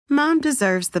Mom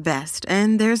deserves the best,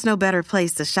 and there's no better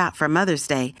place to shop for Mother's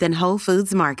Day than Whole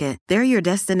Foods Market. They're your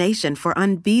destination for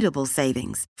unbeatable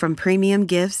savings, from premium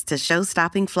gifts to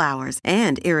show-stopping flowers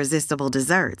and irresistible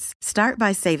desserts. Start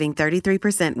by saving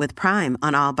 33% with Prime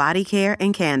on all body care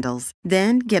and candles.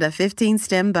 Then get a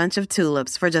 15-stem bunch of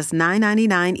tulips for just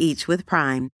 $9.99 each with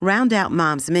Prime. Round out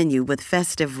Mom's menu with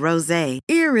festive rosé,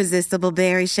 irresistible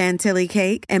berry chantilly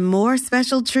cake, and more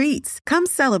special treats. Come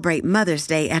celebrate Mother's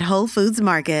Day at Whole Foods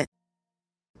Market.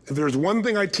 If there's one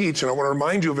thing I teach, and I want to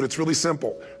remind you of it, it's really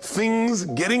simple.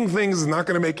 Getting things is not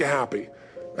going to make you happy.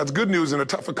 That's good news in a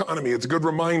tough economy. It's a good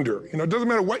reminder. It doesn't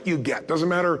matter what you get. Doesn't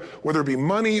matter whether it be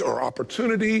money or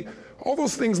opportunity. All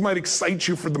those things might excite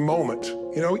you for the moment.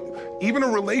 Even a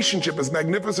relationship, as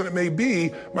magnificent it may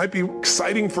be, might be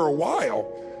exciting for a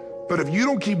while. But if you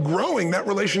don't keep growing, that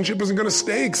relationship isn't going to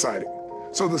stay exciting.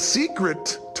 So the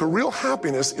secret to real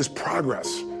happiness is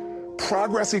progress.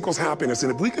 Progress equals happiness.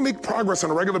 And if we can make progress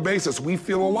on a regular basis, we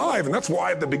feel alive. And that's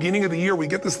why at the beginning of the year, we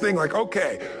get this thing like,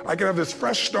 okay, I can have this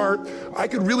fresh start. I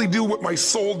could really do what my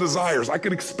soul desires. I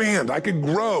could expand. I could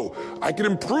grow. I could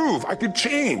improve. I could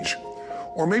change.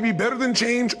 Or maybe better than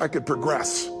change, I could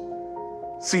progress.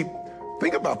 See,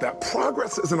 think about that.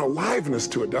 Progress is an aliveness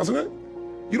to it, doesn't it?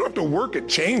 You don't have to work at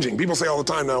changing. People say all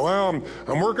the time now, well,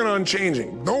 I'm working on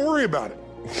changing. Don't worry about it.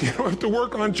 You don't have to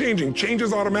work on changing. Change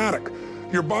is automatic.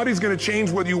 Your body's going to change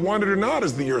whether you want it or not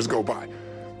as the years go by.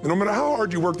 And no matter how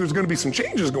hard you work, there's going to be some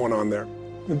changes going on there.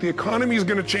 And the economy is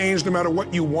going to change no matter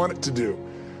what you want it to do.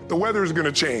 The weather is going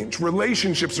to change.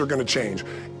 Relationships are going to change.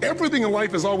 Everything in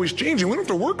life is always changing. We don't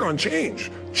have to work on change.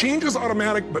 Change is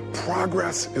automatic, but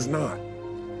progress is not.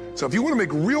 So if you want to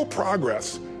make real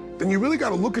progress, then you really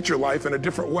got to look at your life in a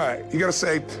different way. You got to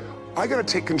say, I got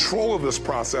to take control of this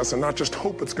process and not just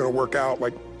hope it's going to work out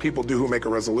like people do who make a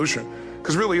resolution.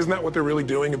 Because really, isn't that what they're really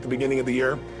doing at the beginning of the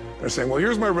year? They're saying, well,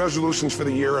 here's my resolutions for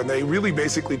the year, and they really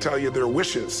basically tell you their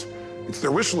wishes. It's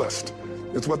their wish list.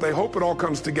 It's what they hope it all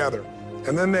comes together.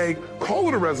 And then they call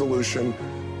it a resolution,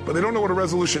 but they don't know what a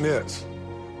resolution is.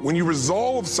 When you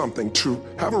resolve something, to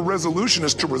have a resolution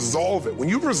is to resolve it. When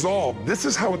you've resolved, this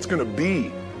is how it's going to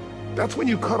be. That's when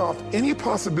you cut off any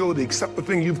possibility except the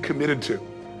thing you've committed to.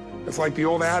 It's like the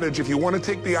old adage, if you want to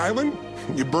take the island,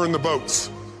 you burn the boats.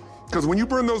 Because when you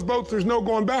burn those boats, there's no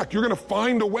going back. You're going to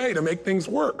find a way to make things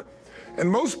work.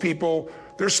 And most people,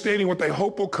 they're stating what they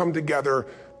hope will come together.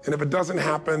 And if it doesn't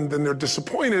happen, then they're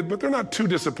disappointed, but they're not too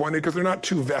disappointed because they're not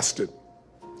too vested.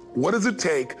 What does it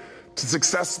take to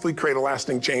successfully create a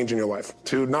lasting change in your life?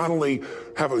 To not only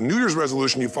have a New Year's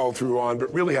resolution you follow through on,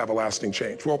 but really have a lasting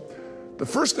change? Well, the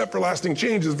first step for lasting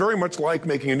change is very much like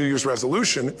making a New Year's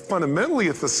resolution. Fundamentally,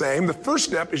 it's the same. The first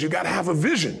step is you got to have a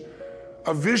vision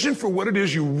for what it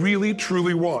is you really,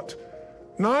 truly want.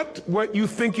 Not what you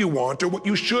think you want or what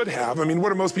you should have. I mean,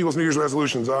 what are most people's New Year's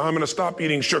resolutions? I'm going to stop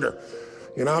eating sugar.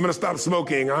 I'm going to stop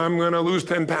smoking. I'm going to lose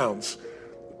 10 pounds.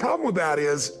 The problem with that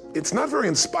is it's not very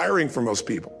inspiring for most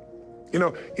people.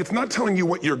 It's not telling you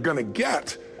what you're going to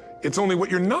get. It's only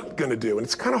what you're not going to do. And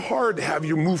it's kind of hard to have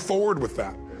you move forward with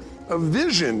that. A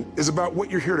vision is about what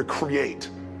you're here to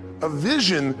create. A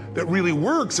vision that really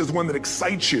works is one that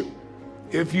excites you.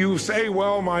 If you say,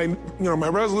 well, my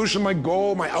resolution, my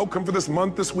goal, my outcome for this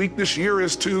month, this week, this year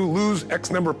is to lose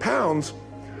X number of pounds,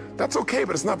 that's okay,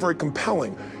 but it's not very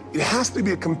compelling. It has to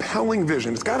be a compelling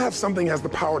vision. It's got to have something that has the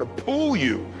power to pull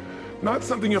you, not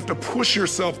something you have to push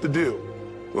yourself to do.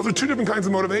 Those are two different kinds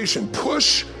of motivation.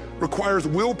 Push requires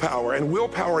willpower, and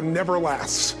willpower never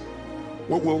lasts.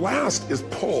 What will last is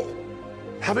pull.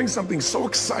 Having something so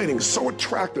exciting, so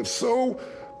attractive,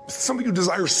 something you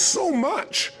desire so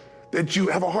much that you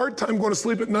have a hard time going to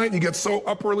sleep at night and you get so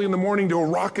up early in the morning to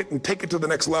rock it and take it to the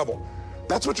next level.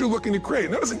 That's what you're looking to create.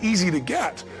 And that isn't easy to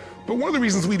get. But one of the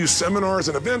reasons we do seminars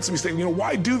and events and we say,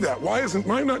 why do that?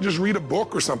 Why not just read a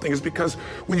book or something? Is because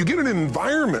when you get in an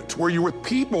environment where you're with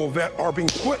people that are being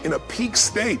put in a peak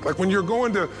state, like when you're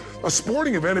going to a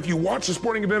sporting event, if you watch a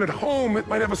sporting event at home, it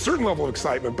might have a certain level of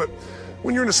excitement. But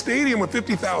when you're in a stadium with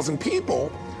 50,000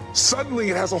 people, suddenly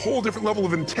it has a whole different level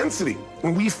of intensity.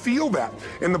 And we feel that.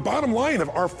 And the bottom line of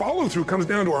our follow-through comes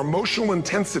down to our emotional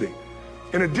intensity.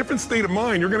 In a different state of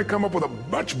mind, you're going to come up with a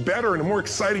much better and a more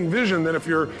exciting vision than if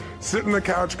you're sitting on the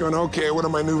couch going, okay, what are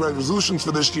my new resolutions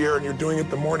for this year? And you're doing it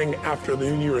the morning after the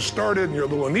new year has started and you're a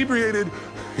little inebriated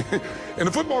and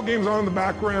the football game's on in the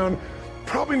background.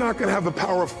 Probably not going to have the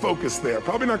power of focus there.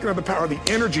 Probably not going to have the power of the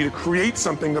energy to create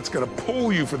something that's going to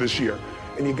pull you for this year.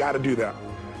 And you got to do that.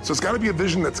 So it's got to be a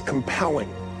vision that's compelling.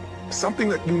 Something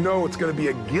that it's going to be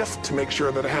a gift to make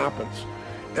sure that it happens.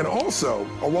 And also,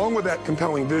 along with that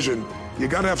compelling vision, you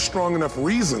got to have strong enough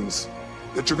reasons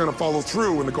that you're going to follow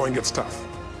through when the going gets tough.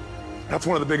 That's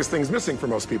one of the biggest things missing for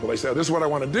most people. They say, this is what I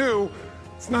want to do.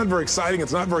 It's not very exciting,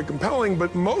 it's not very compelling,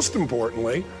 but most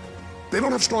importantly, they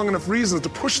don't have strong enough reasons to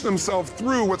push themselves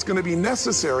through what's going to be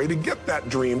necessary to get that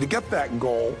dream, to get that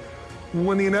goal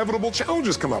when the inevitable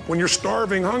challenges come up, when you're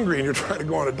starving, hungry, and you're trying to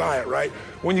go on a diet, right?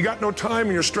 When you got no time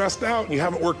and you're stressed out and you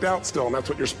haven't worked out still, and that's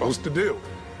what you're supposed to do.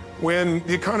 When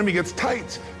the economy gets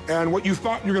tight and what you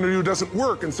thought you're going to do doesn't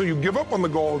work, and so you give up on the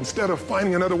goal instead of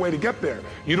finding another way to get there.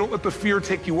 You don't let the fear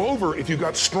take you over if you've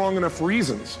got strong enough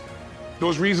reasons.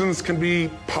 Those reasons can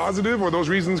be positive, or those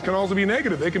reasons can also be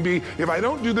negative. They can be, if I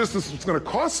don't do this, this is what's going to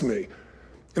cost me.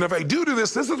 And if I do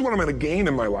this, this is what I'm going to gain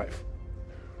in my life.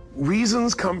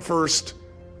 Reasons come first,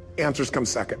 answers come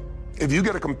second. If you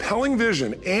get a compelling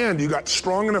vision and you got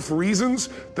strong enough reasons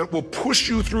that will push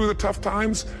you through the tough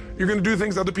times, you're going to do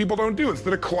things other people don't do.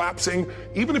 Instead of collapsing,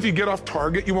 even if you get off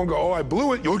target, you won't go, oh, I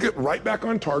blew it. You'll get right back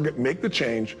on target, make the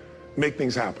change, make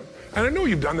things happen. And I know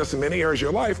you've done this in many areas of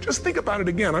your life. Just think about it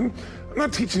again. I'm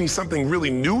not teaching you something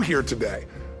really new here today.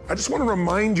 I just want to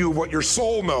remind you of what your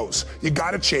soul knows. You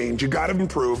got to change, you got to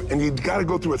improve, and you got to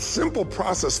go through a simple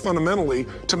process fundamentally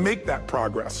to make that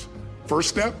progress. First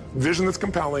step, vision that's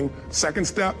compelling. Second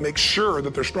step, make sure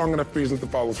that there's strong enough reasons to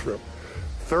follow through.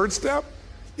 Third step,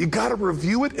 you got to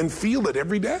review it and feel it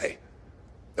every day.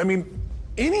 I mean,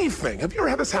 anything. Have you ever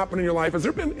had this happen in your life? Has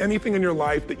there been anything in your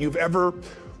life that you've ever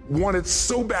wanted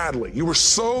so badly? You were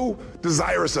so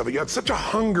desirous of it. You had such a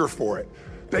hunger for it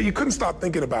that you couldn't stop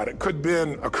thinking about it. Could have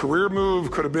been a career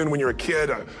move, could have been when you were a kid,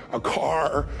 a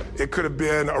car, it could have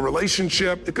been a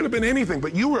relationship, it could have been anything,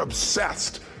 but you were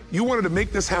obsessed. You wanted to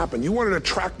make this happen. You wanted to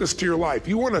attract this to your life.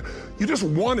 You just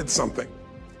wanted something.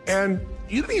 And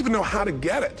you didn't even know how to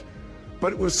get it.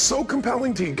 But it was so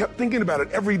compelling to you. You kept thinking about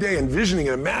it every day, envisioning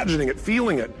it, imagining it,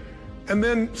 feeling it. And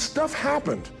then stuff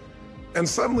happened. And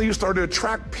suddenly you started to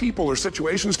attract people or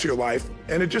situations to your life,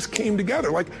 and it just came together.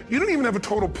 Like, you didn't even have a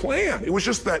total plan. It was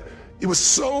just that it was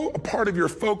so a part of your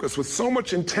focus with so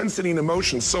much intensity and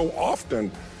emotion so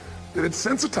often that it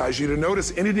sensitized you to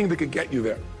notice anything that could get you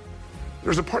there.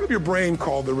 There's a part of your brain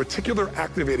called the reticular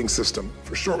activating system.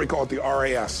 For short, we call it the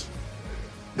RAS.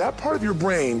 That part of your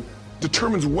brain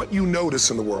determines what you notice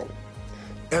in the world.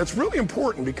 And it's really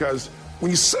important because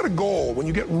when you set a goal, when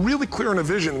you get really clear on a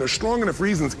vision, and there's strong enough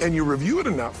reasons, and you review it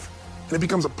enough, and it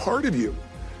becomes a part of you,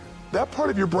 that part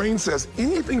of your brain says,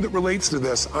 anything that relates to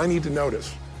this, I need to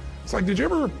notice. It's like, did you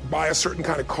ever buy a certain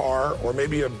kind of car, or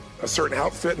maybe a certain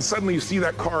outfit, and suddenly you see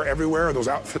that car everywhere, or those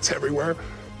outfits everywhere?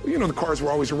 You know, the cars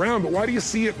were always around, but why do you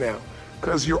see it now?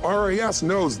 Because your RAS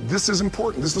knows this is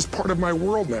important, this is part of my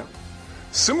world now.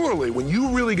 Similarly, when you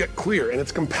really get clear and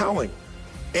it's compelling,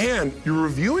 and you're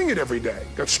reviewing it every day,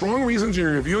 got strong reasons, and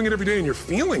you're reviewing it every day and you're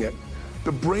feeling it,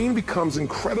 the brain becomes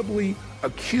incredibly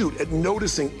acute at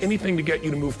noticing anything to get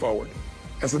you to move forward.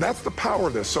 And so that's the power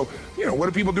of this. So, you know, what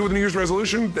do people do with a New Year's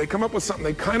resolution? They come up with something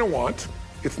they kind of want.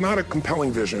 It's not a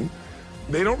compelling vision.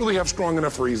 They don't really have strong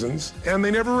enough reasons, and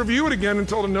they never review it again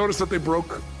until they notice that they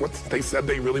broke what they said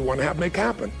they really want to have make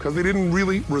happen, because they didn't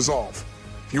really resolve.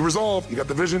 If you resolve, you got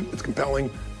the vision, it's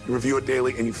compelling, you review it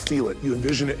daily, and you feel it, you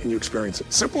envision it, and you experience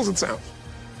it. Simple as it sounds.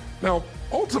 Now,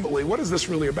 ultimately, what is this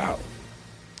really about?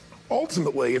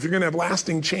 Ultimately, if you're going to have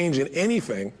lasting change in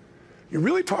anything, you're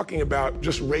really talking about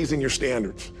just raising your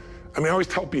standards. I mean, I always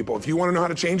tell people, if you want to know how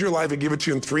to change your life, I give it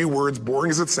to you in 3 words,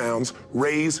 boring as it sounds: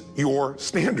 raise your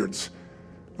standards.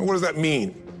 And what does that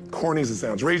mean? Corny as it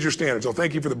sounds. Raise your standards. Oh,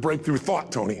 thank you for the breakthrough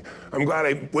thought, Tony. I'm glad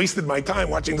I wasted my time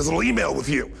watching this little email with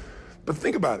you. But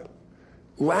think about it.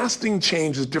 Lasting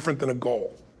change is different than a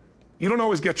goal. You don't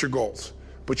always get your goals,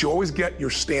 but you always get your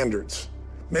standards.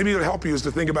 Maybe it would help you is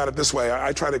to think about it this way.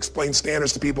 I try to explain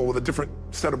standards to people with a different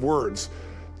set of words.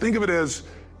 Think of it as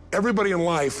everybody in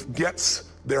life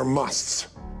gets their musts.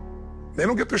 They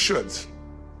don't get their shoulds.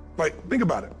 Like, think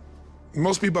about it.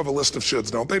 Most people have a list of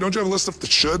shoulds, don't they? Don't you have a list of the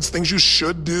shoulds, things you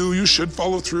should do, you should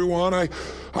follow through on?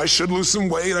 I should lose some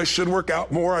weight, I should work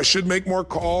out more, I should make more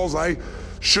calls, I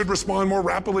should respond more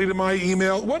rapidly to my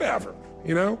email, whatever,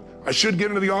 you know? I should get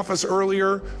into the office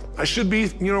earlier, I should be,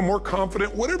 more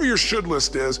confident. Whatever your should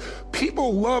list is,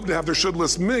 people love to have their should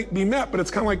list be met, but it's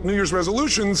kind of like New Year's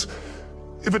resolutions.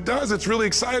 If it does, it's really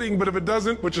exciting, but if it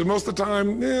doesn't, which is most of the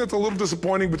time, it's a little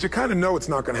disappointing, but you kind of know it's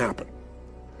not going to happen.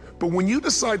 But when you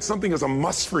decide something is a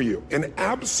must for you, an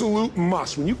absolute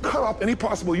must, when you cut off any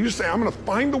possible, you say, I'm going to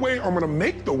find the way, or I'm going to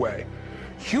make the way.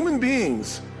 Human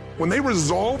beings, when they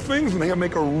resolve things, when they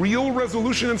make a real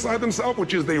resolution inside themselves,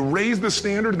 which is they raise the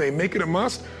standard and they make it a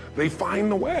must, they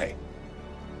find the way.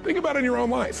 Think about it in your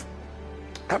own life.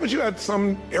 Haven't you had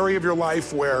some area of your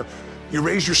life where you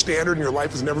raise your standard and your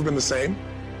life has never been the same?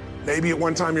 Maybe at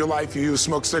one time in your life you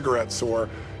smoked cigarettes, or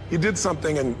you did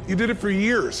something and you did it for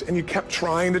years and you kept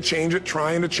trying to change it,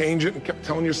 and kept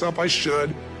telling yourself I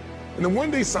should. And then one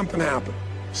day something happened.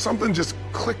 Something just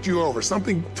clicked you over.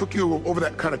 Something took you over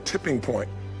that kind of tipping point.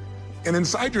 And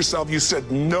inside yourself, you said,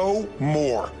 no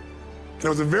more. And it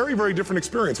was a very, very different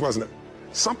experience, wasn't it?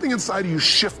 Something inside of you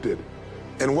shifted.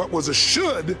 And what was a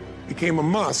should became a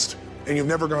must, and you've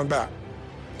never gone back.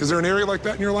 Is there an area like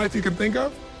that in your life you can think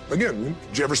of? Again,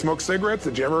 did you ever smoke cigarettes?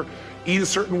 Did you ever eat a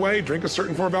certain way, drink a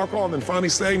certain form of alcohol, and then finally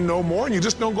say no more, and you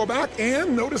just don't go back?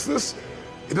 And notice this,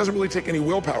 it doesn't really take any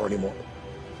willpower anymore.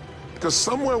 Because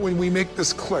somewhere when we make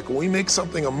this click, when we make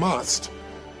something a must,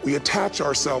 we attach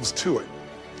ourselves to it.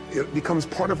 It becomes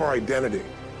part of our identity.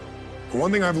 And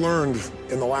one thing I've learned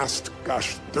in the last,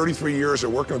 33 years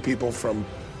of working with people from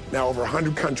now over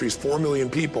 100 countries, 4 million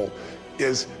people,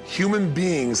 is human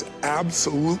beings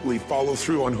absolutely follow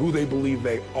through on who they believe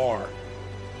they are.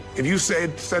 If you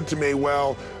said to me,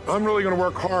 well, I'm really gonna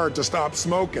work hard to stop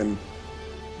smoking,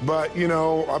 but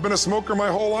I've been a smoker my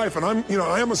whole life and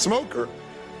I am a smoker.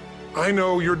 I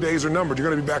know your days are numbered. You're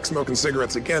gonna be back smoking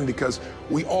cigarettes again because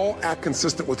we all act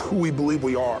consistent with who we believe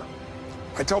we are.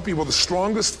 I tell people the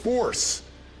strongest force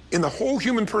in the whole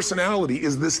human personality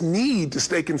is this need to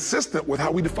stay consistent with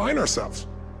how we define ourselves.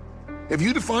 If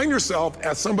you define yourself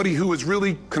as somebody who is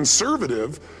really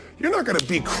conservative, you're not gonna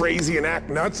be crazy and act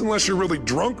nuts unless you're really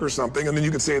drunk or something, and then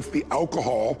you can say it's the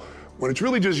alcohol, when it's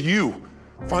really just you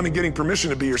finally getting permission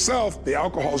to be yourself. The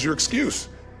alcohol is your excuse.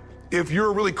 If you're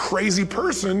a really crazy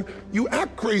person, you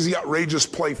act crazy, outrageous,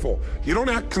 playful. You don't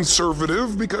act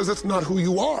conservative because that's not who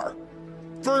you are.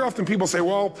 Very often people say,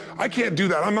 well, I can't do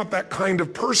that. I'm not that kind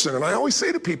of person. And I always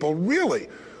say to people, really,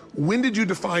 when did you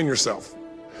define yourself?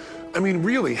 I mean,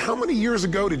 really, how many years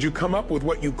ago did you come up with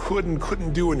what you could and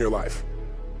couldn't do in your life?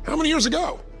 How many years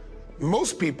ago?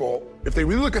 Most people, if they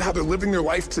really look at how they're living their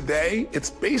life today, it's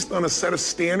based on a set of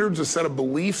standards, a set of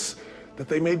beliefs that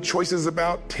they made choices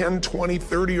about 10, 20,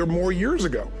 30 or more years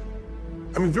ago.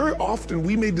 I mean, very often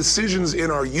we made decisions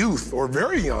in our youth or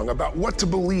very young about what to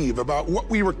believe, about what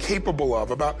we were capable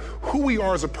of, about who we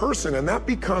are as a person, and that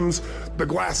becomes the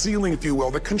glass ceiling, if you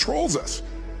will, that controls us.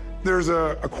 There's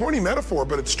a corny metaphor,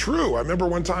 but it's true. I remember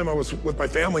one time I was with my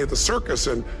family at the circus,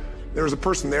 and there was a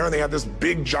person there, and they had this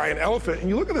big, giant elephant, and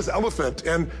you look at this elephant,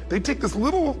 and they take this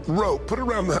little rope, put it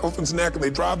around the elephant's neck, and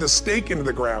they drive this stake into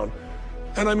the ground.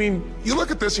 And I mean, you look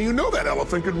at this and you know that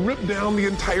elephant could rip down the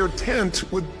entire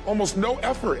tent with almost no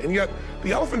effort. And yet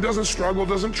the elephant doesn't struggle,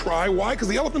 doesn't try. Why? Because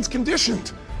the elephant's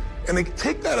conditioned. And they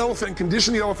take that elephant and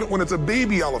condition the elephant when it's a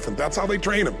baby elephant. That's how they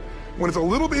train them. When it's a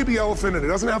little baby elephant and it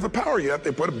doesn't have the power yet,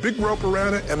 they put a big rope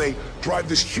around it and they drive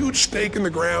this huge stake in the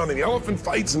ground, and the elephant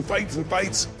fights and fights and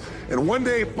fights. And one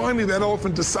day, finally, that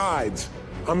elephant decides,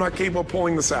 I'm not capable of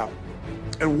pulling this out.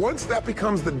 And once that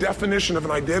becomes the definition of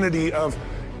an identity of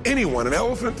anyone, an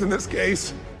elephant in this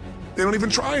case, they don't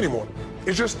even try anymore.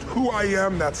 It's just who I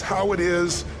am, that's how it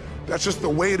is, that's just the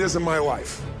way it is in my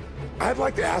life. I'd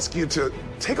like to ask you to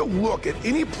take a look at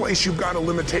any place you've got a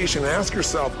limitation and ask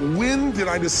yourself, when did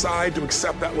I decide to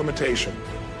accept that limitation?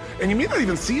 And you may not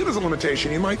even see it as a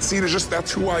limitation, you might see it as just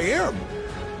that's who I am.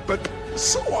 But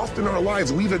so often in our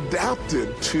lives, we've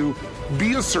adapted to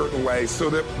be a certain way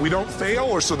so that we don't fail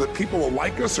or so that people will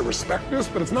like us or respect us,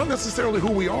 but it's not necessarily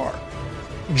who we are.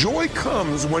 Joy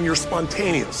comes when you're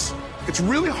spontaneous. It's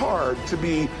really hard to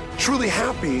be truly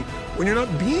happy when you're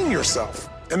not being yourself.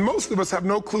 And most of us have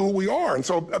no clue who we are. And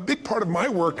so a big part of my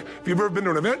work, if you've ever been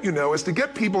to an event, you know, is to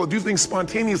get people to do things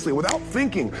spontaneously without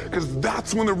thinking, because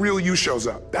that's when the real you shows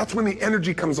up. That's when the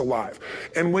energy comes alive.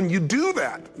 And when you do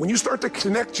that, when you start to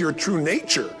connect to your true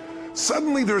nature,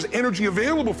 suddenly there's energy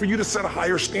available for you to set a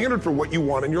higher standard for what you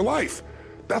want in your life.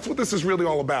 That's what this is really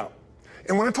all about.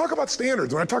 And when I talk about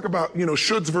standards, when I talk about,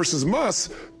 shoulds versus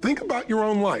musts, think about your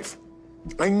own life.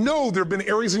 I know there have been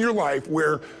areas in your life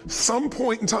where some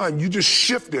point in time you just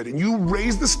shifted and you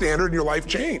raised the standard and your life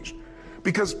changed.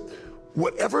 Because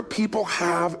whatever people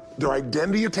have their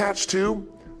identity attached to,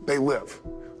 they live.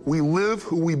 We live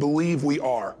who we believe we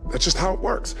are. That's just how it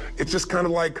works. It's just kind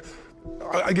of like,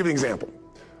 I'll give you an example.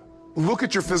 Look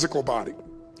at your physical body.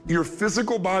 Your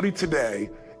physical body today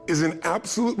is an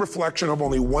absolute reflection of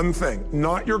only one thing,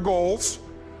 not your goals,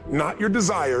 not your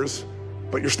desires,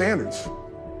 but your standards.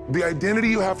 The identity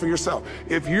you have for yourself.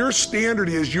 If your standard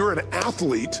is you're an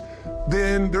athlete,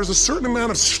 then there's a certain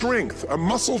amount of strength, a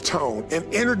muscle tone, and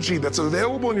energy that's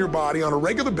available in your body on a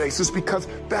regular basis because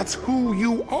that's who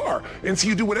you are. And so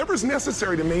you do whatever's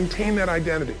necessary to maintain that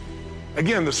identity.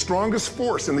 Again, the strongest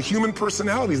force in the human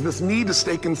personality is this need to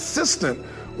stay consistent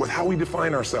with how we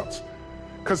define ourselves.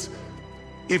 Because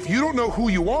if you don't know who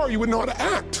you are, you wouldn't know how to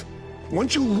act.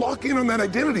 Once you lock in on that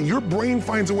identity, your brain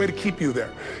finds a way to keep you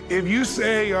there. If you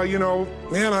say,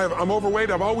 man, I'm overweight,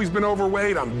 I've always been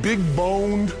overweight, I'm big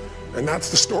boned, and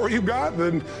that's the story you got,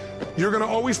 then you're gonna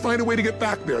always find a way to get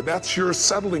back there. That's your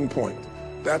settling point.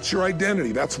 That's your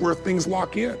identity. That's where things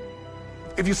lock in.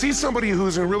 If you see somebody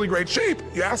who's in really great shape,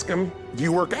 you ask them, do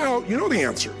you work out? You know the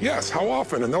answer. Yes, how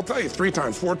often? And they'll tell you 3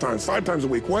 times, 4 times, 5 times a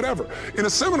week, whatever. In a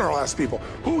seminar, I'll ask people,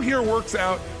 who here works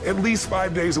out at least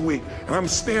 5 days a week? And I'm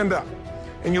stand up.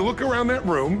 And you look around that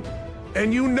room,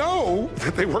 and you know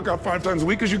that they work out 5 times a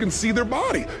week because you can see their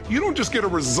body. You don't just get a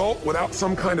result without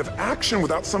some kind of action,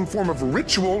 without some form of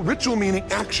ritual. Ritual meaning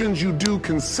actions you do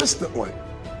consistently.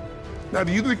 Now,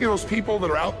 do you think those people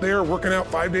that are out there working out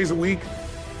 5 days a week,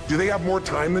 do they have more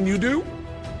time than you do?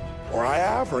 Or I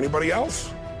have, or anybody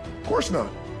else? Of course not.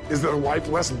 Is their life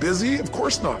less busy? Of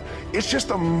course not. It's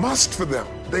just a must for them.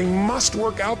 They must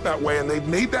work out that way, and they've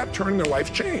made that turn and their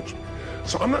life's changed.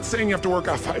 So I'm not saying you have to work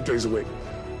out 5 days a week.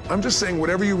 I'm just saying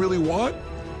whatever you really want,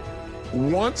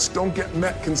 wants don't get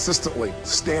met consistently.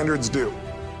 Standards do.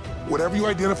 Whatever you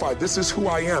identify, this is who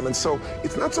I am. And so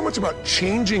it's not so much about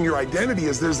changing your identity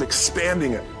as there's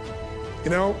expanding it.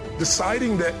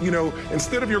 Deciding that,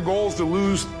 instead of your goal is to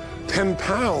lose 10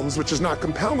 pounds, which is not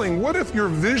compelling, what if your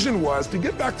vision was to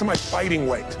get back to my fighting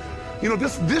weight?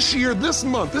 This year, this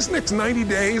month, this next 90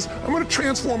 days, I'm gonna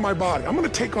transform my body. I'm gonna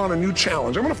take on a new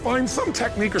challenge. I'm gonna find some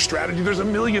technique or strategy, there's a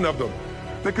million of them,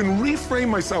 that can reframe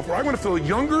myself where I wanna feel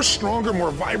younger, stronger, more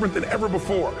vibrant than ever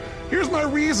before. Here's my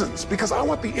reasons, because I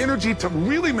want the energy to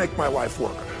really make my life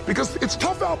work. Because it's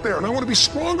tough out there and I wanna be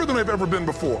stronger than I've ever been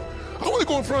before. I want to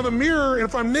go in front of the mirror, and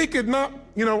if I'm naked, not,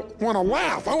 want to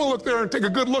laugh. I want to look there and take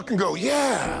a good look and go,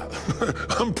 yeah,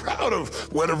 I'm proud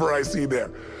of whatever I see there.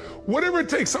 Whatever it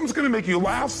takes, something's going to make you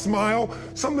laugh, smile,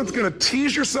 something that's going to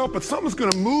tease yourself, but something's going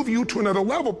to move you to another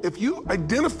level. If you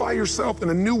identify yourself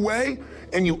in a new way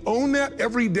and you own that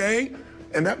every day,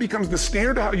 and that becomes the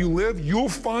standard of how you live, you'll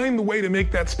find the way to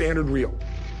make that standard real.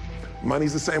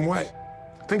 Money's the same way.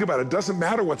 Think about it. It doesn't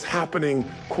matter what's happening,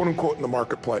 quote unquote, in the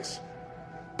marketplace.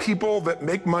 People that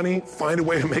make money find a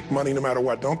way to make money no matter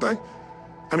what, don't they?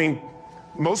 I mean,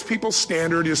 most people's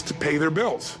standard is to pay their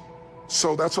bills.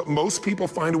 So that's what most people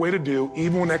find a way to do,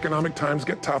 even when economic times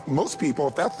get tough. Most people,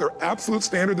 if that's their absolute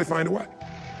standard, they find a way.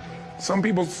 Some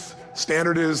people's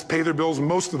standard is pay their bills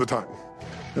most of the time.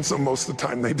 And so most of the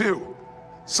time they do.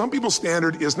 Some people's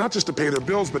standard is not just to pay their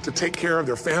bills, but to take care of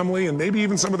their family and maybe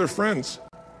even some of their friends.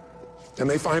 And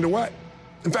they find a way.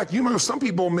 In fact, some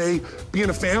people may be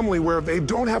in a family where they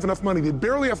don't have enough money. They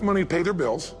barely have money to pay their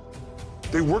bills.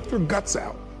 They work their guts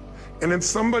out. And then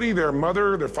somebody, their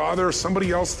mother, their father,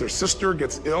 somebody else, their sister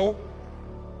gets ill,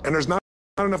 and there's not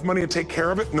enough money to take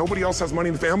care of it. Nobody else has money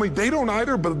in the family. They don't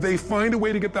either, but they find a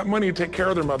way to get that money to take care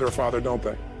of their mother or father, don't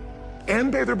they?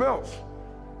 And pay their bills.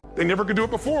 They never could do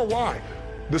it before. Why?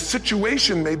 The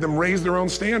situation made them raise their own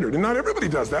standard. And not everybody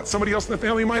does that. Somebody else in the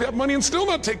family might have money and still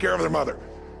not take care of their mother.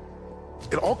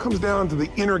 It all comes down to the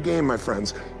inner game, my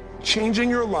friends. Changing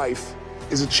your life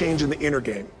is a change in the inner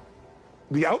game.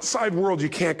 The outside world you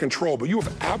can't control, but you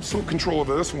have absolute control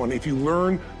over this one if you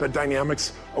learn the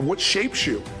dynamics of what shapes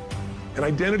you. And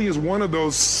identity is one of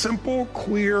those simple,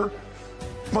 clear,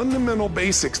 fundamental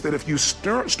basics that if you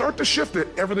start to shift it,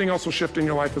 everything else will shift in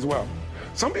your life as well.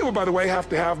 Some people, by the way, have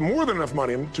to have more than enough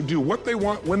money to do what they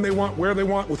want, when they want, where they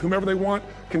want, with whomever they want,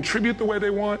 contribute the way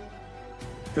they want.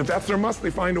 And if that's their must,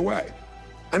 they find a way.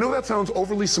 I know that sounds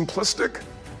overly simplistic,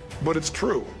 but it's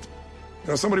true.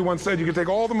 Somebody once said you could take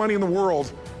all the money in the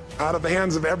world out of the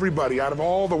hands of everybody, out of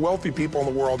all the wealthy people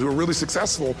in the world who are really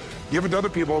successful, give it to other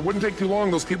people. It wouldn't take too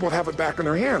long, those people would have it back in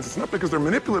their hands. It's not because they're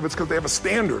manipulative, it's because they have a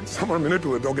standard. Some are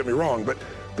manipulative, don't get me wrong, but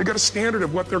they got a standard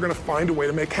of what they're gonna find a way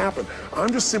to make happen.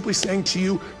 I'm just simply saying to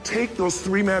you, take those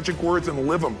 3 magic words and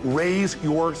live them. Raise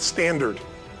your standard.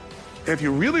 And if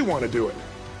you really wanna do it,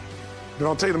 then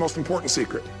I'll tell you the most important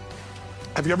secret.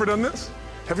 Have you ever done this?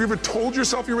 Have you ever told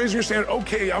yourself you're raising your standard?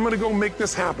 Okay, I'm gonna go make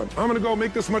this happen. I'm gonna go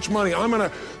make this much money. I'm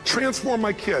gonna transform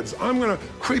my kids. I'm gonna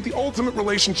create the ultimate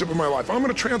relationship in my life. I'm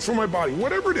gonna transform my body,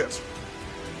 whatever it is.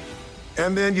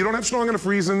 And then you don't have strong enough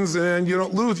reasons and you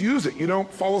don't use it. You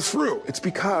don't follow through. It's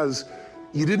because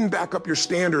you didn't back up your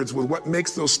standards with what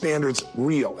makes those standards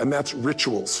real, and that's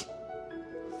rituals.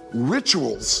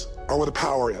 Rituals are where the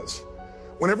power is.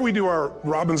 Whenever we do our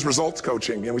Robbins results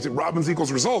coaching, and we say Robbins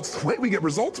equals results, the way we get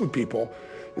results with people,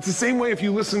 it's the same way if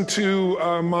you listen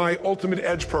to my Ultimate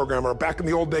Edge program, or back in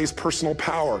the old days, Personal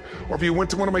Power, or if you went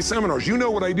to one of my seminars. You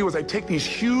know what I do is I take these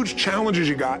huge challenges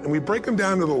you got and we break them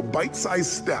down into little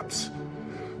bite-sized steps.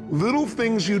 Little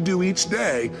things you do each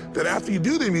day that after you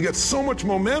do them, you get so much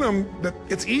momentum that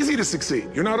it's easy to succeed.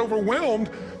 You're not overwhelmed.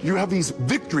 You have these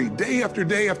victory day after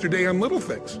day after day on little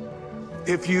things.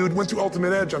 If you went through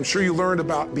Ultimate Edge, I'm sure you learned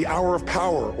about the hour of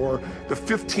power or the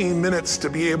 15 minutes to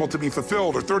be able to be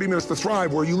fulfilled or 30 minutes to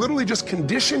thrive, where you literally just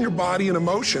condition your body and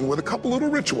emotion with a couple little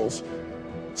rituals.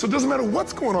 So it doesn't matter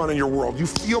what's going on in your world, you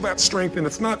feel that strength, and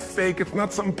it's not fake, it's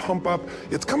not some pump up,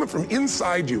 it's coming from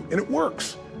inside you, and it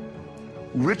works.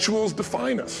 Rituals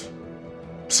define us.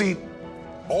 See,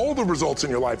 all the results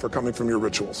in your life are coming from your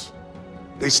rituals.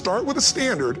 They start with a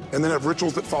standard and then have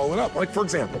rituals that follow it up. Like, for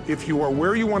example, if you are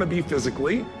where you want to be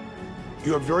physically,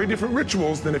 you have very different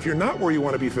rituals than if you're not where you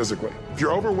want to be physically. If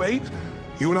you're overweight,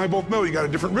 you and I both know you got a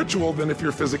different ritual than if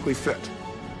you're physically fit.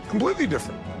 Completely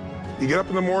different. You get up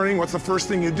in the morning, what's the first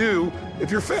thing you do if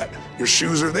you're fit? Your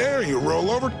shoes are there, you roll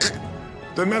over,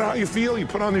 doesn't matter how you feel, you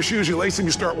put on your shoes, you lace them,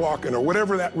 you start walking, or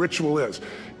whatever that ritual is.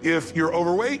 If you're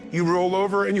overweight, you roll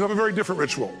over and you have a very different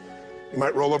ritual. You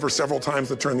might roll over several times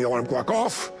to turn the alarm clock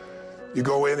off. You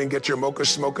go in and get your mocha,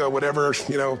 smocha, whatever,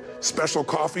 special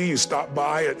coffee. You stop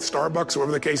by at Starbucks,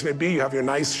 whatever the case may be. You have your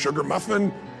nice sugar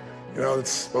muffin. It's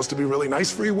supposed to be really nice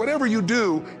for you. Whatever you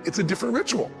do, it's a different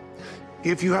ritual.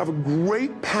 If you have a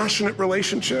great, passionate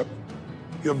relationship,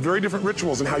 you have very different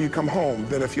rituals in how you come home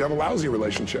than if you have a lousy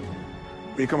relationship.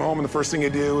 You come home and the first thing you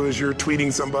do is you're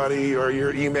tweeting somebody or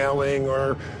you're emailing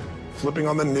or flipping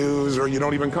on the news, or you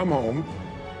don't even come home.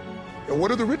 And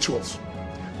what are the rituals?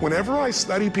 Whenever I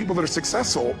study people that are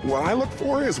successful, what I look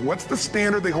for is what's the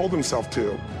standard they hold themselves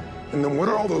to? And then what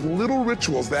are all those little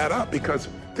rituals that add up? Because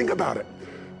think about it.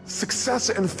 Success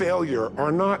and failure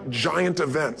are not giant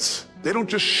events. They don't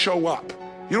just show up.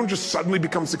 You don't just suddenly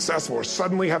become successful or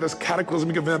suddenly have this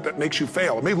cataclysmic event that makes you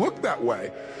fail. It may look that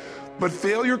way, but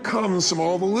failure comes from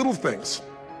all the little things.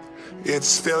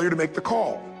 It's failure to make the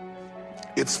call.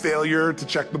 It's failure to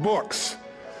check the books.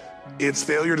 It's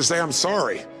failure to say, I'm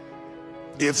sorry.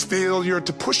 It's failure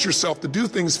to push yourself to do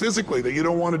things physically that you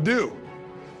don't want to do.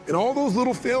 And all those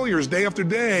little failures day after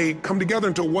day come together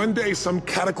until one day some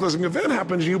cataclysmic event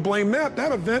happens and you blame that.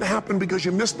 That event happened because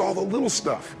you missed all the little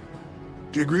stuff.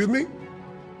 Do you agree with me?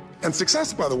 And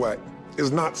success, by the way,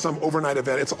 is not some overnight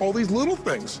event. It's all these little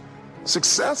things.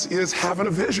 Success is having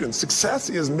a vision. Success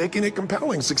is making it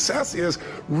compelling. Success is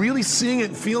really seeing it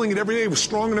and feeling it every day with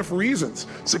strong enough reasons.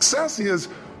 Success is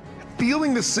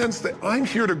feeling the sense that I'm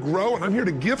here to grow and I'm here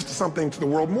to give something to the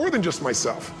world more than just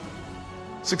myself.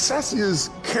 Success is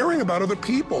caring about other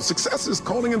people. Success is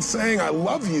calling and saying, I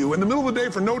love you in the middle of the day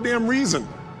for no damn reason.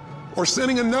 Or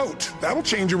sending a note. That'll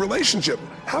change your relationship.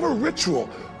 Have a ritual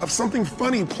of something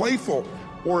funny, playful,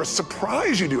 or a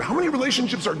surprise you do. How many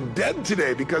relationships are dead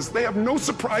today because they have no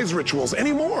surprise rituals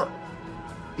anymore?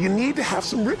 You need to have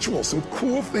some rituals, some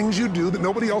cool things you do that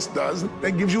nobody else does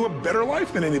that gives you a better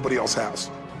life than anybody else has.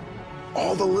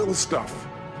 All the little stuff.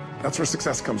 That's where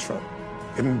success comes from.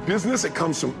 In business, it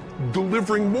comes from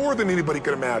delivering more than anybody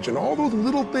could imagine. All those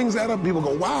little things add up. People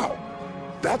go, wow,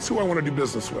 that's who I want to do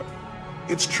business with.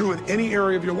 It's true in any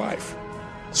area of your life.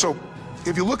 So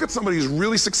if you look at somebody who's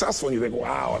really successful and you think,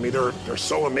 wow, they're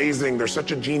so amazing, they're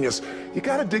such a genius, you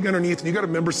got to dig underneath and you got to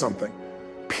remember something.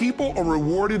 People are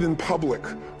rewarded in public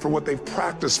for what they've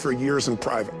practiced for years in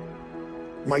private.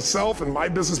 Myself and my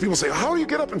business people say, how do you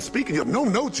get up and speak? And you have no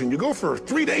notes and you go for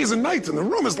 3 days and nights and the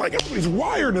room is like, everybody's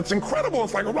wired and it's incredible.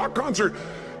 It's like a rock concert.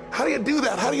 How do you do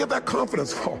that? How do you have that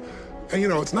confidence? Well, and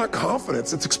it's not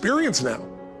confidence, it's experience now.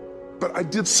 But I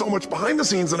did so much behind the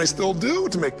scenes and I still do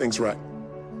to make things right.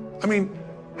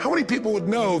 How many people would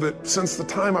know that since the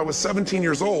time I was 17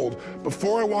 years old,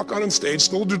 before I walk out on stage,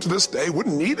 still do to this day,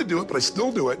 wouldn't need to do it, but I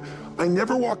still do it, I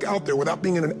never walk out there without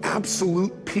being in an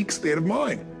absolute peak state of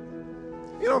mind.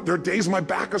 There are days my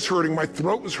back is hurting, my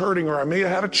throat was hurting, or I may have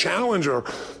had a challenge, or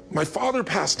my father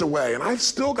passed away, and I've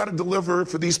still got to deliver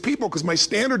for these people because my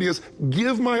standard is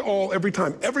give my all every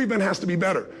time. Every event has to be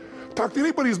better. Talk to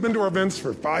anybody who's been to our events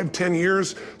for 5, 10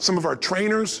 years, some of our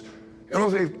trainers, and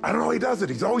I'll say, I don't know how he does it.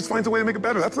 He always finds a way to make it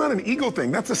better. That's not an ego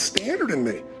thing. That's a standard in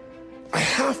me. I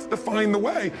have to find the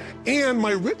way. And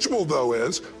my ritual, though,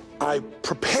 is I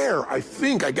prepare, I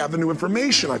think, I gather new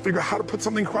information, I figure out how to put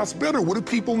something across better. What do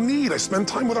people need? I spend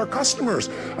time with our customers.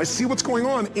 I see what's going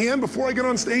on. And before I get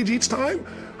on stage each time,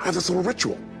 I have this little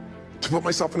ritual to put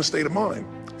myself in a state of mind.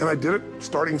 And I did it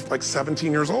starting like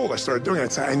 17 years old. I started doing it.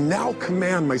 I'd say, I now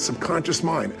command my subconscious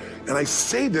mind. And I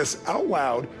say this out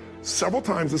loud several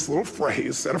times, this little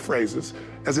phrase, set of phrases,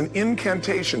 as an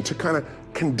incantation to kind of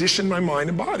condition my mind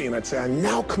and body. And I'd say, I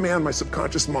now command my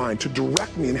subconscious mind to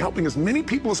direct me in helping as many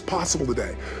people as possible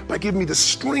today by giving me the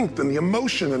strength and the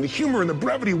emotion and the humor and the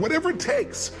brevity, whatever it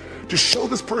takes to show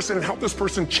this person and help this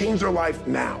person change their life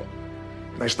now.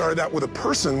 And I started that with a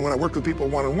person when I worked with people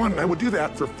one-on-one, and I would do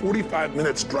that for 45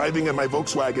 minutes driving in my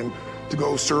Volkswagen to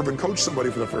go serve and coach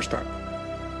somebody for the first time.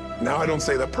 Now I don't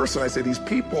say that person, I say these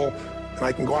people, and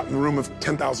I can go out in a room of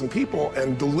 10,000 people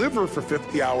and deliver for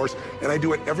 50 hours, and I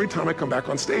do it every time I come back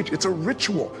on stage. It's a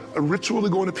ritual to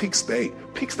go into peak state.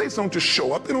 Peak states don't just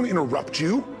show up, they don't interrupt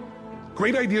you.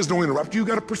 Great ideas don't interrupt you, you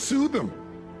gotta pursue them.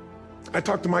 I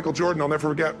talked to Michael Jordan, I'll never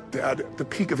forget, at the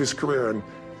peak of his career, and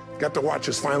got to watch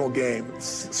his final game.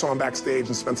 Saw him backstage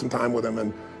and spent some time with him,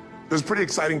 and it was a pretty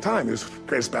exciting time. He was the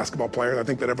greatest basketball player I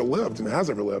think that ever lived and has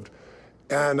ever lived.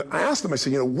 And I asked him, I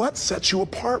said, what sets you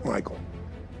apart, Michael?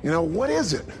 What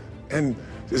is it? And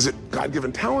is it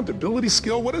God-given talent, ability,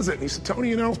 skill? What is it? And he said,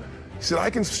 Tony, he said, I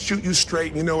can shoot you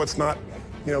straight. It's not,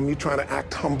 me trying to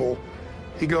act humble.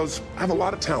 He goes, I have a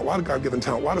lot of talent, a lot of God-given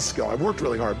talent, a lot of skill. I've worked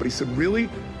really hard. But he said, really,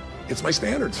 it's my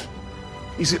standards.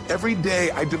 He said, every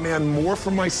day I demand more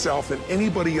from myself than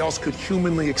anybody else could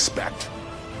humanly expect.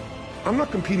 I'm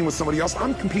not competing with somebody else.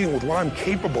 I'm competing with what I'm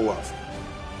capable of.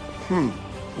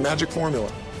 Magic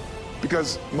formula.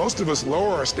 Because most of us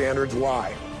lower our standards.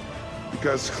 Why?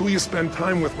 Because who you spend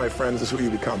time with, my friends, is who you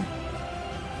become.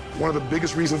 One of the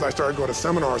biggest reasons I started going to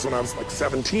seminars when I was like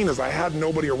 17 is I had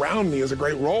nobody around me as a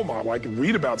great role model. I could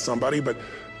read about somebody, but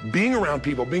being around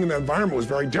people, being in that environment was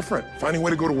very different. Finding a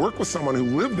way to go to work with someone who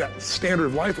lived that standard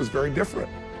of life was very different.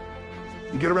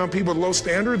 You get around people with low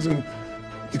standards and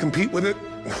you compete with it.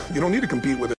 You don't need to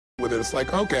compete with it. It's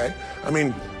like, okay.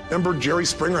 Remember Jerry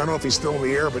Springer? I don't know if he's still in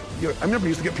the air, but I remember he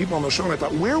used to get people on the show, and I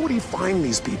thought, where would he find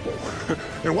these people?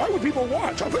 And why would people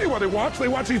watch? I'll tell you why they watch. They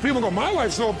watch these people and go, my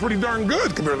life's still pretty darn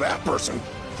good compared to that person.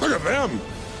 Look at them.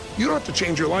 You don't have to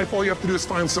change your life. All you have to do is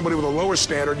find somebody with a lower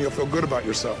standard, and you'll feel good about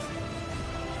yourself.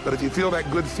 But if you feel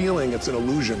that good feeling, it's an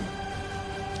illusion.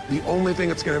 The only thing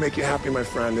that's going to make you happy, my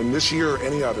friend, in this year or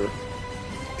any other,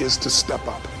 is to step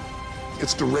up.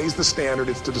 It's to raise the standard.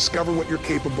 It's to discover what you're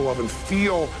capable of and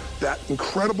feel that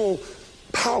incredible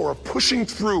power of pushing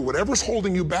through whatever's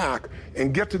holding you back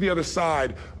and get to the other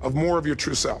side of more of your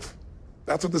true self.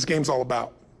 That's what this game's all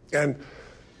about. And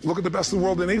look at the best in the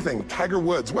world in anything. Tiger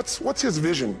Woods, what's his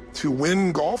vision? To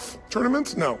win golf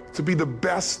tournaments? No, to be the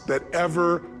best that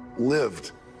ever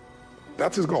lived.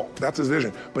 That's his goal. That's his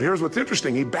vision. But here's what's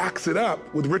interesting. He backs it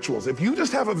up with rituals. If you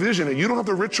just have a vision and you don't have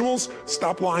the rituals,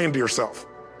 stop lying to yourself.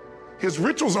 His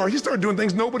rituals are, he started doing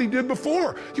things nobody did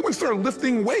before. He went and started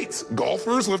lifting weights.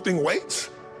 Golfers lifting weights?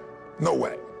 No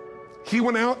way. He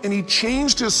went out and he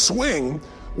changed his swing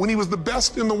when he was the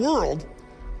best in the world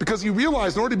because he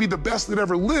realized in order to be the best that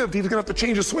ever lived, he was gonna have to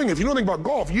change his swing. If you know anything about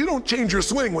golf, you don't change your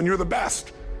swing when you're the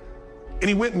best. And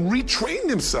he went and retrained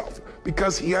himself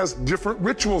because he has different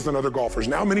rituals than other golfers.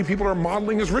 Now many people are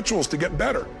modeling his rituals to get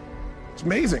better. It's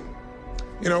amazing.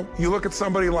 You look at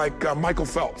somebody like Michael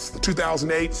Phelps, the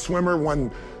 2008 swimmer,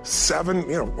 won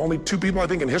 7, only 2 people, I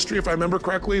think, in history, if I remember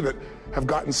correctly, that have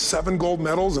gotten 7 gold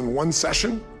medals in one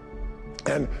session.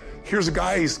 And here's a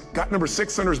guy, he's got number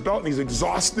 6 under his belt, and he's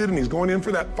exhausted, and he's going in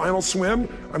for that final swim.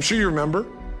 I'm sure you remember.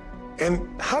 And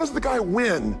how does the guy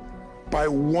win? By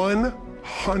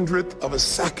 1/100th of a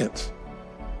second.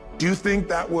 Do you think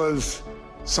that was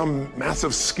some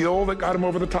massive skill that got him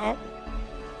over the top?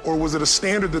 Or was it a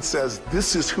standard that says,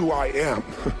 this is who I am?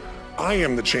 I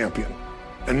am the champion.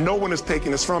 And no one is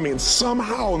taking this from me. And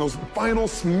somehow in those final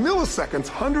milliseconds,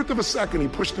 100th of a second, he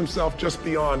pushed himself just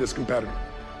beyond his competitor.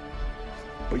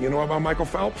 But you know about Michael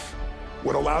Phelps?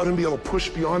 What allowed him to be able to push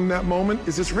beyond that moment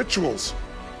is his rituals.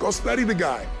 Go study the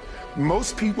guy.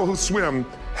 Most people who swim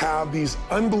have these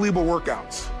unbelievable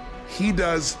workouts. He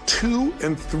does 2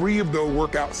 and 3 of those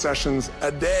workout sessions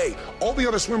a day. All the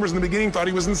other swimmers in the beginning thought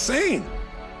he was insane.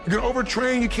 You're gonna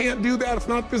overtrain, you can't do that, it's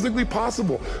not physically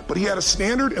possible. But he had a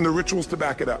standard and the rituals to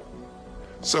back it up.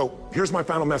 So here's my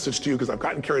final message to you, because I've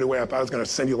gotten carried away. I thought I was gonna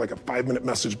send you like a 5-minute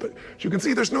message, but as you can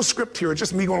see, there's no script here, it's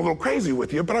just me going a little crazy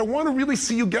with you, but I wanna really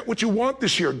see you get what you want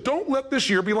this year. Don't let this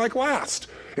year be like last.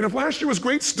 And if last year was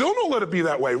great, still don't let it be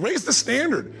that way. Raise the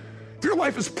standard. If your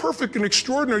life is perfect and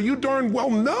extraordinary, you darn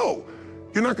well know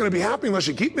you're not gonna be happy unless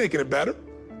you keep making it better.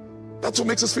 That's what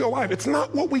makes us feel alive. It's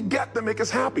not what we get that make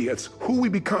us happy. It's who we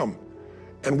become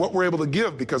and what we're able to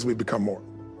give because we become more.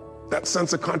 That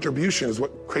sense of contribution is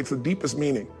what creates the deepest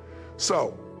meaning.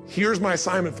 So here's my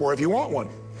assignment for you if you want one.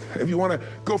 If you want to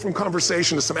go from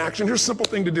conversation to some action, here's a simple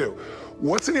thing to do.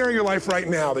 What's an area of your life right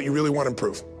now that you really want to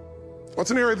improve? What's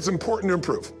an area that's important to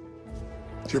improve?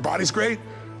 If your body's great,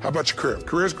 how about your career? If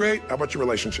career's great, how about your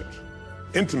relationships?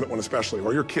 Intimate one especially,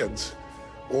 or your kids,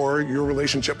 or your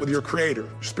relationship with your creator,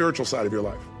 your spiritual side of your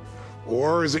life.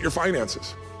 Or is it your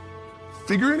finances?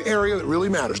 Figure an area that really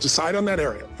matters. Decide on that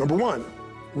area. Number one,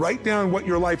 write down what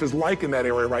your life is like in that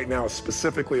area right now as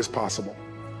specifically as possible.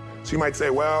 So you might say,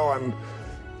 well, I'm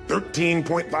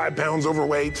 13.5 pounds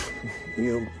overweight,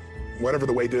 whatever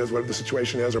the weight is, whatever the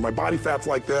situation is, or my body fat's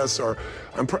like this, or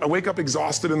I wake up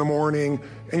exhausted in the morning,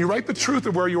 and you write the truth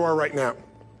of where you are right now.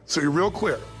 So you're real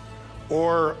clear.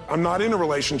 Or I'm not in a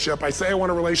relationship. I say I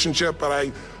want a relationship, but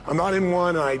I'm not in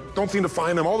one, and I don't seem to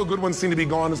find them. All the good ones seem to be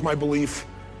gone is my belief.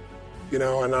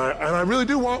 And I really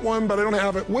do want one, but I don't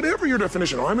have it. Whatever your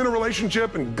definition. Or I'm in a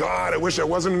relationship, and God, I wish I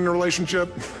wasn't in a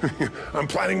relationship. I'm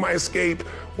planning my escape.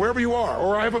 Wherever you are.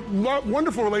 Or I have a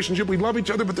wonderful relationship. We love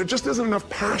each other, but there just isn't enough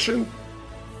passion.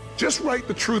 Just write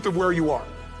the truth of where you are.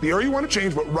 The area you want to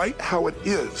change, but write how it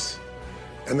is.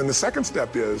 And then the second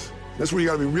step is, this is where you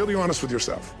got to be really honest with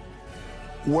yourself.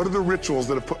 What are the rituals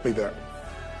that have put me there?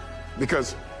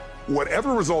 Because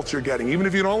whatever results you're getting, even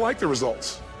if you don't like the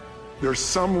results, there's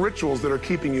some rituals that are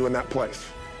keeping you in that place.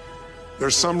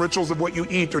 There's some rituals of what you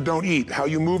eat or don't eat, how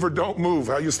you move or don't move,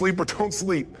 how you sleep or don't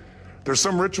sleep. There's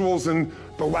some rituals in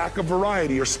the lack of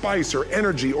variety or spice or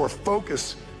energy or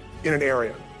focus in an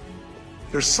area.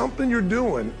 There's something you're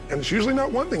doing, and it's usually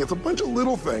not one thing, it's a bunch of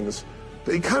little things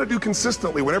that you kind of do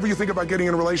consistently whenever you think about getting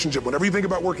in a relationship, whenever you think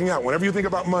about working out, whenever you think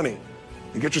about money.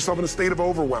 You get yourself in a state of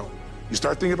overwhelm. You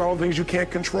start thinking about all the things you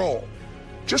can't control.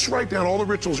 Just write down all the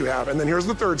rituals you have, and then here's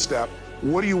the third step.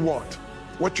 What do you want?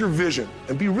 What's your vision?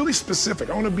 And be really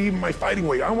specific. I want to be my fighting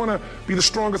weight. I want to be the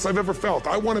strongest I've ever felt.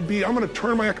 I'm going to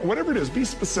turn whatever it is, be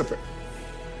specific.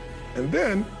 And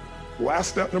then, last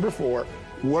step, number 4,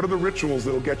 what are the rituals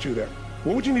that'll get you there?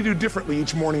 What would you need to do differently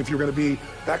each morning if you're going to be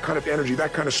that kind of energy,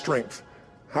 that kind of strength?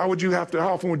 How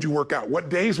often would you work out? What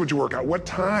days would you work out? What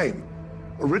time?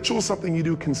 A ritual is something you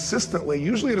do consistently,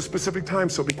 usually at a specific time,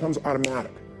 so it becomes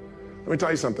automatic. Let me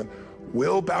tell you something.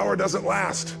 Willpower doesn't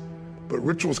last, but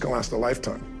rituals can last a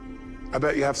lifetime. I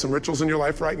bet you have some rituals in your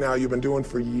life right now you've been doing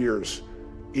for years,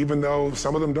 even though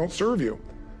some of them don't serve you.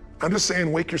 I'm just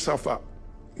saying, wake yourself up.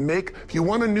 If you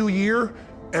want a new year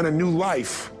and a new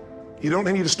life, you don't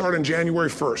need to start on January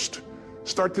 1st.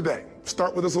 Start today.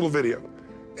 Start with this little video.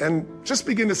 And just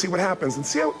begin to see what happens and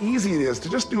see how easy it is to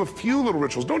just do a few little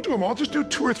rituals. Don't do them all, just do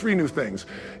 2 or 3 new things.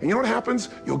 And you know what happens?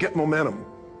 You'll get momentum.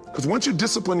 Because once you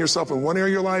discipline yourself in one area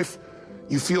of your life,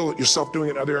 you feel yourself doing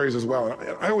it in other areas as well.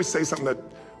 And I always say something that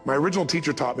my original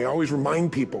teacher taught me. I always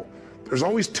remind people, there's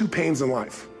always 2 pains in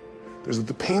life. There's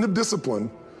the pain of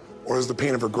discipline, or there's the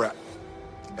pain of regret.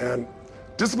 And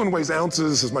discipline weighs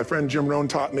ounces, as my friend Jim Rohn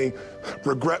taught me.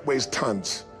 Regret weighs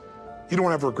tons. You don't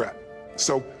want to have regret.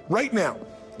 So right now,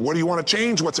 what do you want to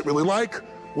change? What's it really like?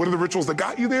 What are the rituals that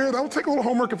got you there? That'll take a little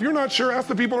homework. If you're not sure, ask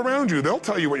the people around you. They'll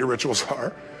tell you what your rituals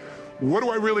are. What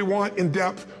do I really want in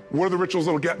depth? What are the rituals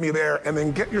that'll get me there? And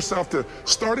then get yourself to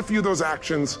start a few of those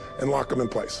actions and lock them in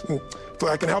place. If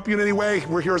I can help you in any way,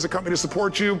 we're here as a company to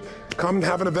support you. Come and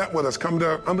have an event with us. Come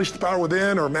to Unleash the Power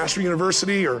Within or Mastery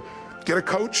University, or get a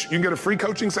coach. You can get a free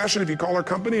coaching session if you call our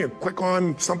company and click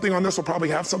on something on this. We'll probably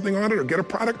have something on it, or get a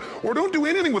product. Or don't do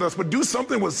anything with us, but do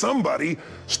something with somebody,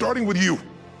 starting with you.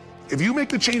 If you make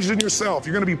the changes in yourself,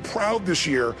 you're going to be proud this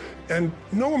year, and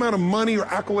no amount of money or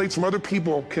accolades from other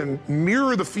people can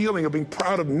mirror the feeling of being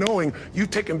proud of knowing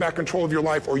you've taken back control of your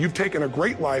life, or you've taken a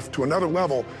great life to another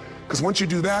level. Because once you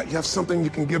do that, you have something you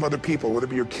can give other people, whether it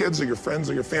be your kids or your friends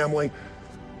or your family.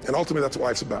 And ultimately, that's what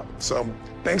life's about. So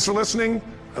thanks for listening.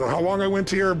 I don't know how long I went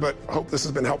here, but I hope this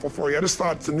has been helpful for you. I just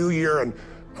thought it's a new year, and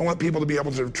I want people to be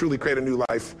able to truly create a new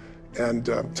life. And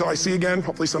until I see you again,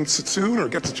 hopefully soon, or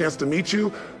gets a chance to meet you,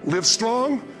 live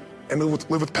strong and live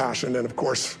with passion. And of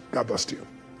course, God bless you.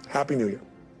 Happy New Year.